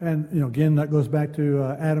 And, again, that goes back to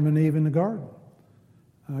Adam and Eve in the garden.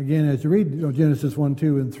 Again, as you read Genesis 1,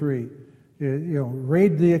 2, and 3,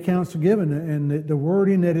 read the accounts given and the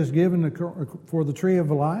wording that is given for the tree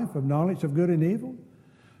of life, of knowledge of good and evil.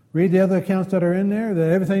 Read the other accounts that are in there, that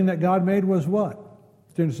everything that God made was what?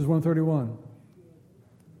 Genesis 1:31.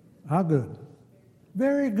 How good?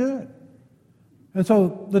 Very good. And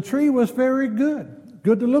so the tree was very good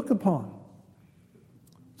to look upon.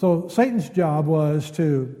 So Satan's job was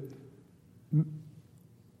to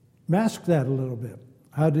mask that a little bit.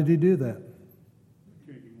 How did he do that?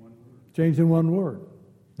 Changing one word.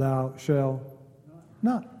 Thou shalt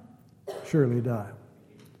not surely die.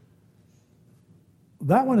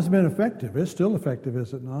 That one has been effective. It's still effective,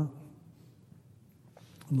 is it not?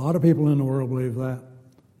 A lot of people in the world believe that.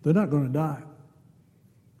 They're not going to die.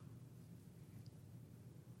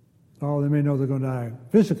 Oh, they may know they're going to die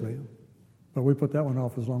physically, but we put that one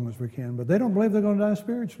off as long as we can. But they don't believe they're going to die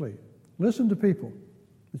spiritually. Listen to people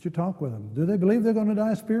that you talk with them. Do they believe they're going to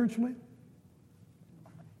die spiritually?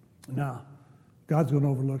 No. God's going to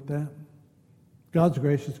overlook that. God's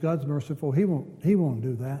gracious. God's merciful. He won't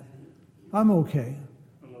do that. I'm okay.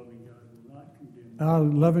 A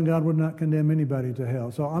loving God would not condemn anybody to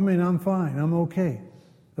hell. So, I'm fine. I'm okay.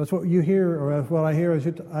 That's what you hear, or that's what I hear as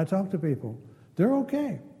I talk to people. They're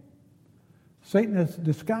okay. Satan has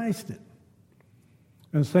disguised it.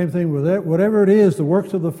 And the same thing with it. Whatever it is, the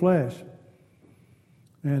works of the flesh.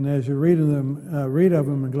 And as you read of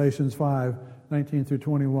them in Galatians 5, 19 through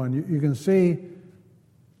 21, you can see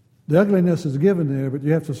the ugliness is given there, but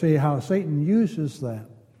you have to see how Satan uses that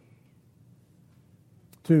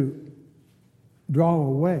to draw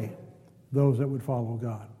away those that would follow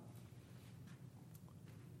God.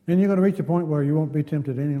 And you're going to reach a point where you won't be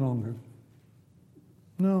tempted any longer.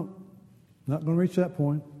 No, not going to reach that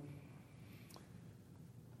point.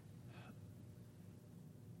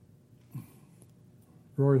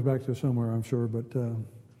 Rory's back there somewhere, I'm sure,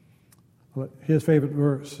 but his favorite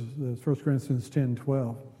verse is 1 Corinthians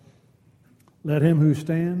 10:12. Let him who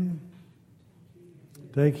stand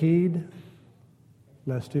take heed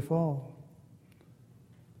lest he fall.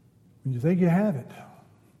 When you think you have it,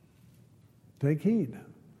 take heed.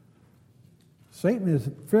 Satan is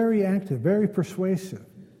very active, very persuasive.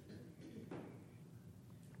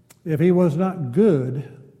 If he was not good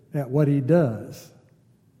at what he does,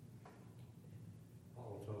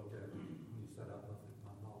 Paul told that he said, I looked at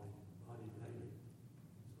my body daily.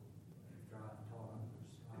 So after I taught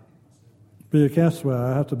others, be a castaway.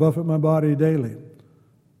 I have to buffet my body daily.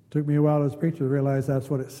 Took me a while as a preacher to realize that's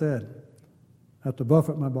what it said. I have to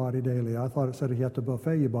buffet my body daily. I thought it said you have to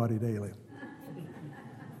buffet your body daily.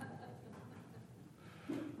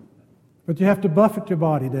 But you have to buffet your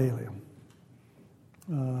body daily.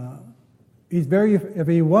 If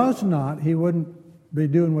he was not, he wouldn't be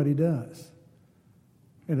doing what he does.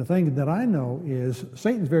 And the thing that I know is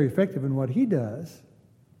Satan's very effective in what he does,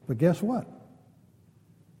 but guess what?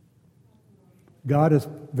 God is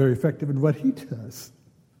very effective in what he does.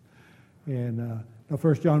 And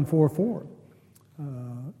 1 John 4:4,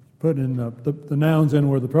 putting the nouns in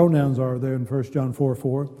where the pronouns are there in 1 John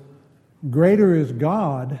 4:4. Greater is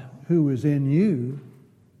God who is in you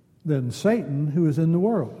than Satan who is in the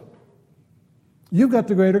world. You've got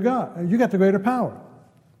the greater God. You've got the greater power.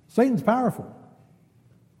 Satan's powerful.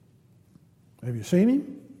 Have you seen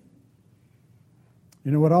him?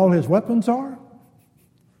 You know what all his weapons are?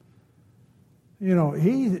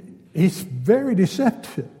 He's very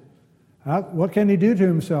deceptive. What can he do to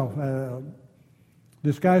himself?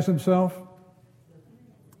 Disguise himself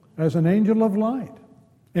as an angel of light.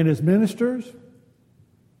 And his ministers,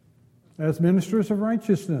 as ministers of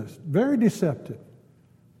righteousness. Very deceptive.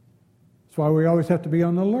 That's why we always have to be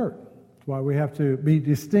on the alert. That's why we have to be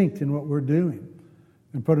distinct in what we're doing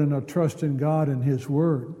and put in our trust in God and his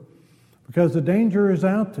word. Because the danger is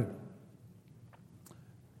out there.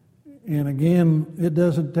 And again, it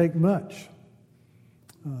doesn't take much.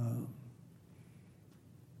 You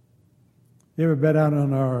ever been out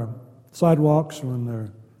on our sidewalks when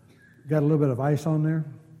they're got a little bit of ice on there?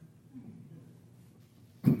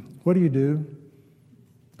 What do?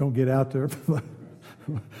 Don't get out there.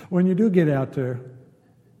 When you do get out there,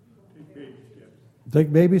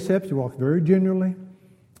 take baby steps. You walk very gingerly.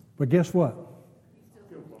 But guess what?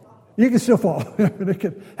 You can still fall. It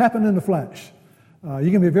can happen in a flash.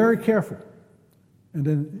 You can be very careful, and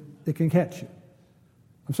then it can catch you.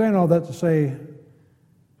 I'm saying all that to say,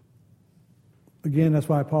 again, that's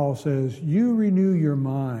why Paul says, you renew your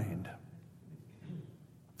mind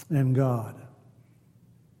in God.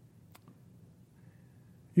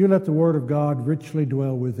 You let the Word of God richly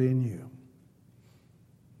dwell within you.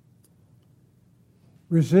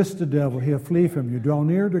 Resist the devil, he'll flee from you. Draw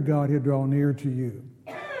near to God, he'll draw near to you.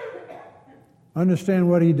 Understand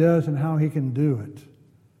what he does and how he can do it.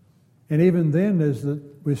 And even then, is that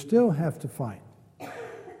we still have to fight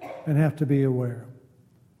and have to be aware.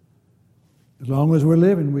 As long as we're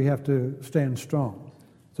living, we have to stand strong.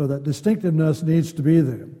 So that distinctiveness needs to be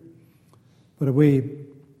there. But if we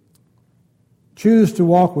choose to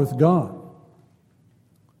walk with God,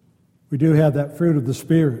 we do have that fruit of the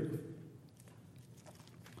Spirit.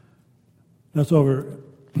 That's over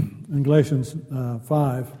in Galatians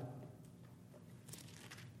 5.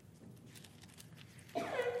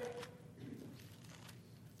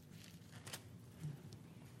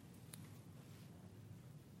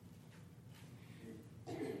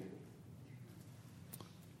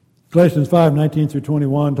 Galatians 5, 19 through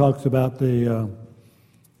 21 talks about the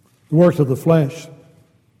works of the flesh.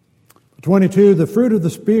 22, the fruit of the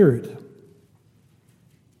Spirit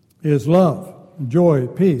is love, joy,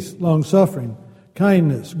 peace, long-suffering,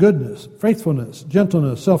 kindness, goodness, faithfulness,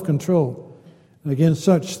 gentleness, self-control. And against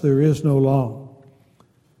such there is no law.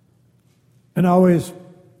 And I always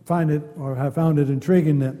find it, or have found it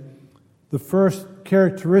intriguing, that the first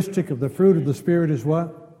characteristic of the fruit of the Spirit is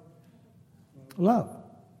what? Love.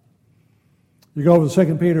 You go over to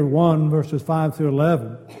 2 Peter 1, verses 5 through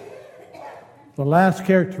 11. The last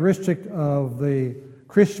characteristic of the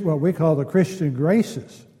what we call the Christian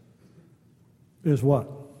graces is what?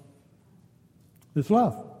 It's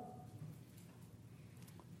love.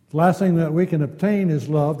 The last thing that we can obtain is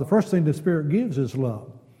love. The first thing the Spirit gives is love.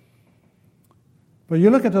 But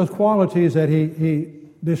you look at those qualities that he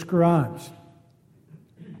describes.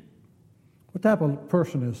 What type of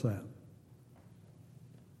person is that?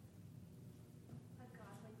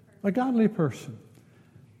 A godly person.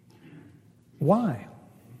 Why?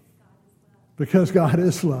 Because God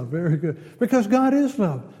is love. Very good. Because God is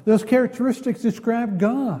love. Those characteristics describe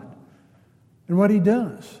God and what he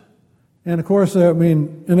does. And of course,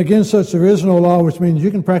 and against such there is no law, which means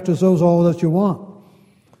you can practice those all that you want.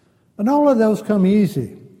 And all of those come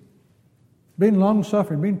easy. Being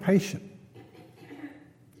long-suffering, being patient.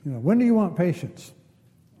 When do you want patience?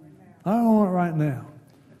 I don't want it right now.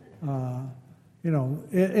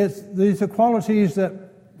 These are qualities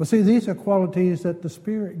these are qualities that the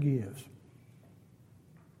Spirit gives.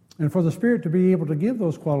 And for the Spirit to be able to give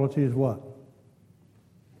those qualities, what?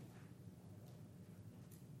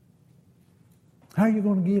 How are you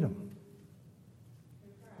going to get them?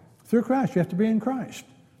 Through Christ. You have to be in Christ.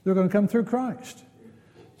 They're going to come through Christ.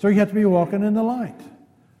 So you have to be walking in the light.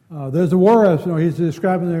 There's a war, he's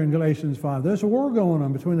describing there in Galatians 5. There's a war going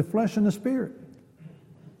on between the flesh and the Spirit.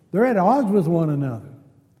 They're at odds with one another.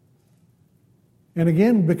 And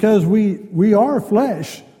again, because we are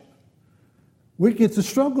flesh, we get to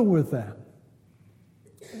struggle with that.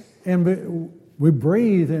 And we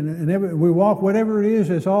breathe and we walk, whatever it is,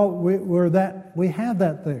 it's all we have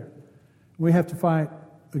that there. We have to fight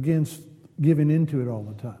against giving into it all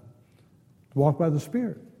the time. Walk by the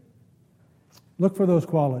Spirit. Look for those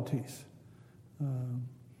qualities.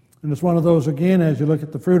 And it's one of those, again, as you look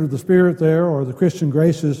at the fruit of the Spirit there, or the Christian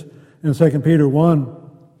graces in 2 Peter 1.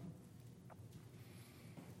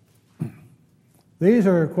 These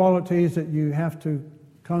are qualities that you have to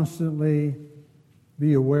constantly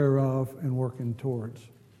be aware of and working towards.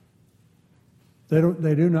 They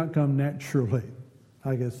do not come naturally.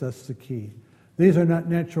 I guess that's the key. These are not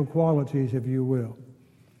natural qualities, if you will.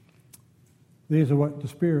 These are what the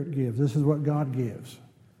Spirit gives. This is what God gives.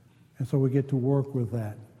 And so we get to work with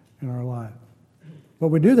that in our life. But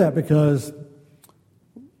we do that because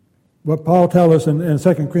what Paul tells us in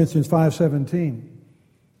 2 Corinthians 5:17,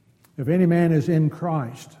 if any man is in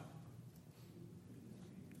Christ,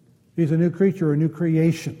 he's a new creature, a new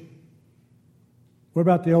creation. What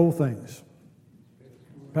about the old things?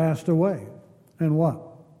 Passed away. And what?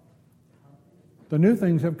 The new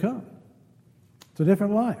things have come. It's a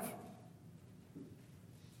different life.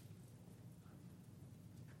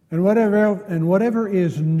 And whatever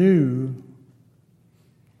is new,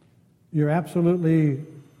 you're absolutely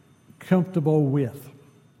comfortable with.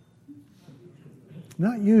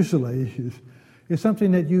 Not usually. It's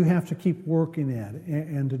something that you have to keep working at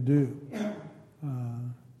and to do.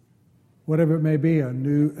 Whatever it may be, at a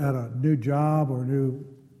new job or new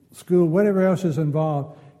school, whatever else is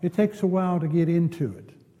involved, it takes a while to get into it.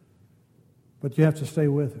 But you have to stay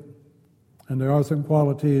with it. And there are some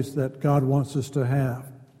qualities that God wants us to have.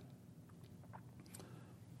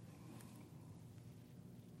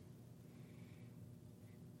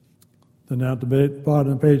 Then now at the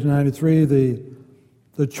bottom of page 93,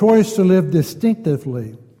 the choice to live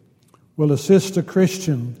distinctively will assist a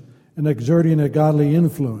Christian in exerting a godly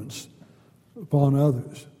influence upon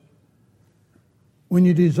others. When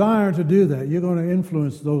you desire to do that, you're going to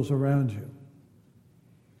influence those around you.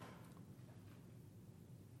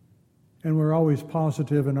 And we're always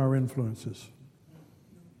positive in our influences.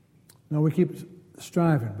 Now we keep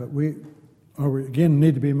striving, but we again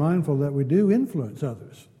need to be mindful that we do influence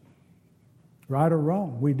others. Right or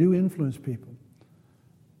wrong, we do influence people.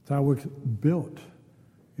 That's how we're built,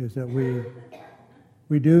 is that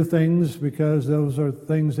we do things because those are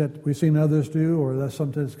things that we've seen others do, or that's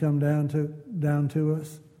something that's come down to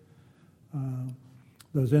us.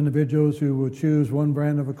 Those individuals who will choose one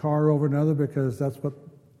brand of a car over another because that's what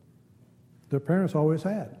their parents always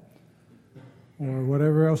had, or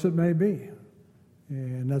whatever else it may be,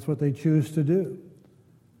 and that's what they choose to do.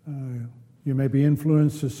 You may be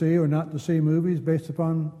influenced to see or not to see movies based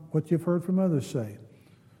upon what you've heard from others say,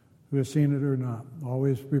 who have seen it or not.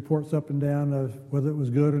 Always reports up and down of whether it was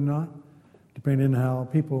good or not, depending on how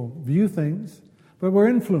people view things. But we're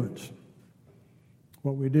influenced.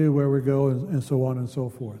 What we do, where we go, and so on and so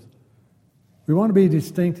forth. We want to be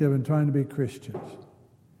distinctive in trying to be Christians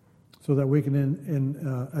so that we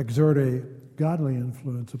can exert a godly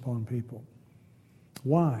influence upon people.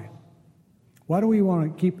 Why? Why do we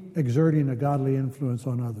want to keep exerting a godly influence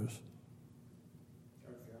on others? It's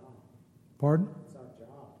our job. Pardon? It's our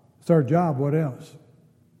job. It's our job. What else?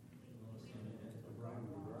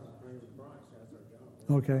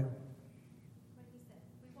 Okay.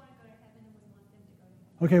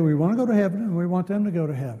 Okay, we want to go to heaven and we want them to go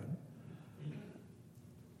to heaven.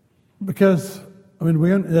 Because,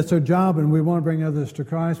 that's our job and we want to bring others to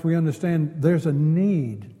Christ. We understand there's a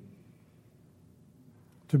need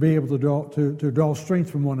to be able to draw strength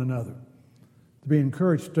from one another, to be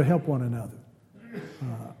encouraged to help one another.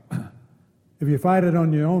 If you fight it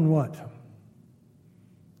on your own, what?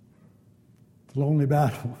 It's a lonely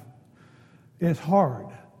battle. It's hard.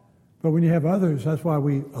 But when you have others, that's why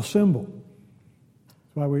we assemble.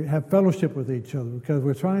 That's why we have fellowship with each other, because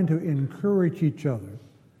we're trying to encourage each other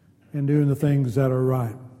in doing the things that are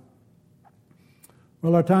right.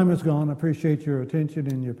 Well, our time is gone. I appreciate your attention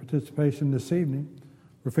and your participation this evening.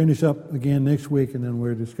 We'll finish up again next week, and then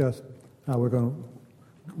we'll discuss where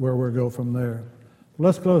we'll go from there.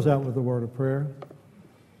 Let's close out with a word of prayer.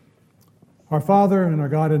 Our Father and our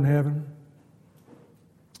God in heaven,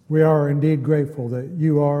 we are indeed grateful that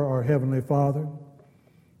you are our Heavenly Father,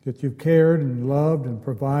 that you've cared and loved and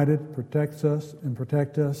provided, protect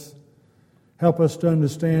us. Help us to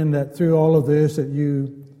understand that through all of this that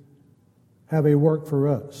you have a work for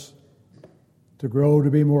us to grow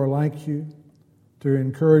to be more like you, to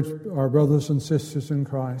encourage our brothers and sisters in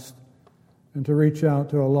Christ, and to reach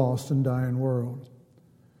out to a lost and dying world.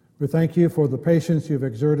 We thank you for the patience you've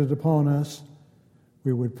exerted upon us.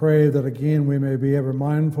 We would pray that again we may be ever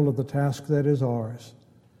mindful of the task that is ours,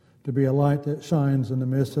 to be a light that shines in the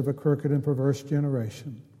midst of a crooked and perverse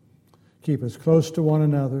generation. Keep us close to one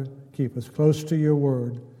another. Keep us close to your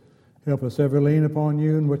word. Help us ever lean upon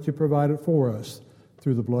you and what you provided for us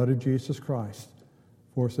through the blood of Jesus Christ.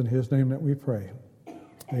 For it's in his name that we pray.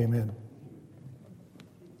 Amen.